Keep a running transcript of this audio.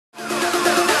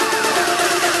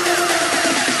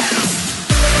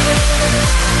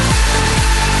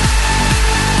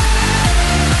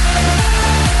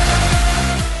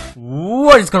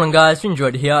What is going on, guys?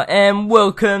 FuzionDroid here and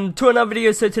welcome to another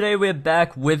video. So today we're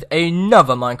back with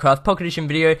another Minecraft Pocket Edition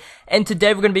video, and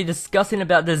today we're going to be discussing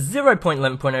about the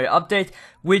 0.11.0 update,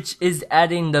 which is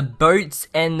adding the boats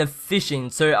and the fishing.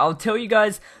 So I'll tell you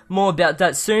guys more about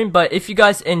that soon, but if you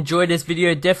guys enjoyed this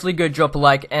video, definitely go drop a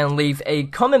like and leave a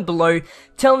comment below.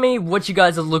 Tell me what you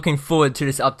guys are looking forward to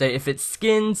this update, if it's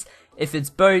skins, if it's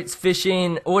boats,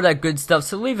 fishing, all that good stuff.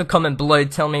 So leave a comment below,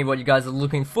 tell me what you guys are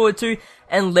looking forward to,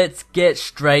 and let's get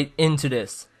straight into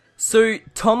this. So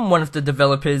Tom, one of the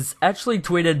developers, actually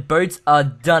tweeted, "Boats are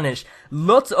done-ish.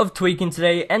 Lots of tweaking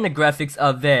today and the graphics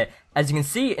are there, as you can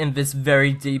see in this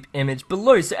very deep image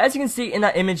below." So as you can see in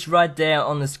that image right there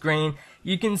on the screen,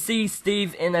 you can see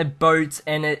Steve in a boat,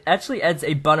 and it actually adds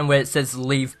a button where it says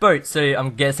leave boat. So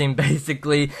I'm guessing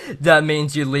basically that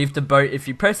means you leave the boat if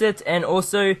you press it, and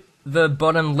also the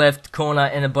bottom left corner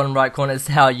and the bottom right corner is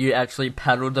how you actually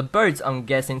paddle the boat, I'm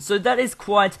guessing. So that is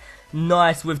quite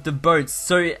nice with the boats.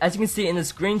 So as you can see in the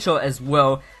screenshot as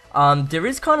well, there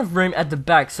is kind of room at the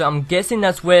back, so I'm guessing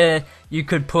that's where you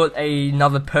could put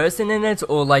another person in it,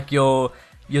 or like your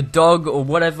dog or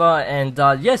whatever. And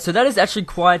yeah, so that is actually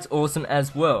quite awesome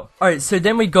as well. Alright, so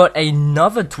then we got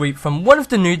another tweet from one of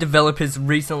the new developers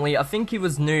recently. I think he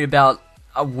was new about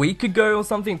a week ago or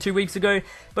something, 2 weeks ago,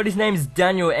 but his name is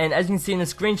Daniel, and as you can see in the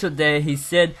screenshot there, he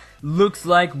said, "Looks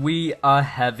like we are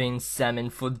having salmon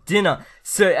for dinner."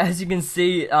 So as you can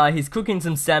see, he's cooking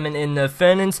some salmon in the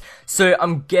furnace, so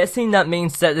I'm guessing that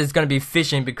means that there's going to be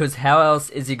fishing, because how else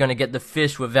is he going to get the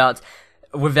fish without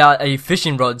a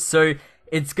fishing rod? So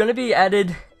it's going to be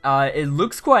added. It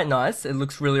looks quite nice, it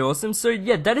looks really awesome. So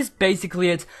yeah, that is basically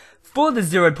it for the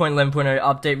 0.11.0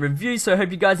 update review. So I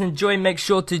hope you guys enjoy. Make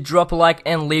sure to drop a like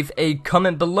and leave a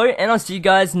comment below, and I'll see you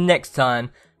guys next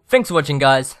time. Thanks for watching,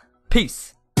 guys.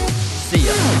 Peace. See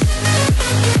ya.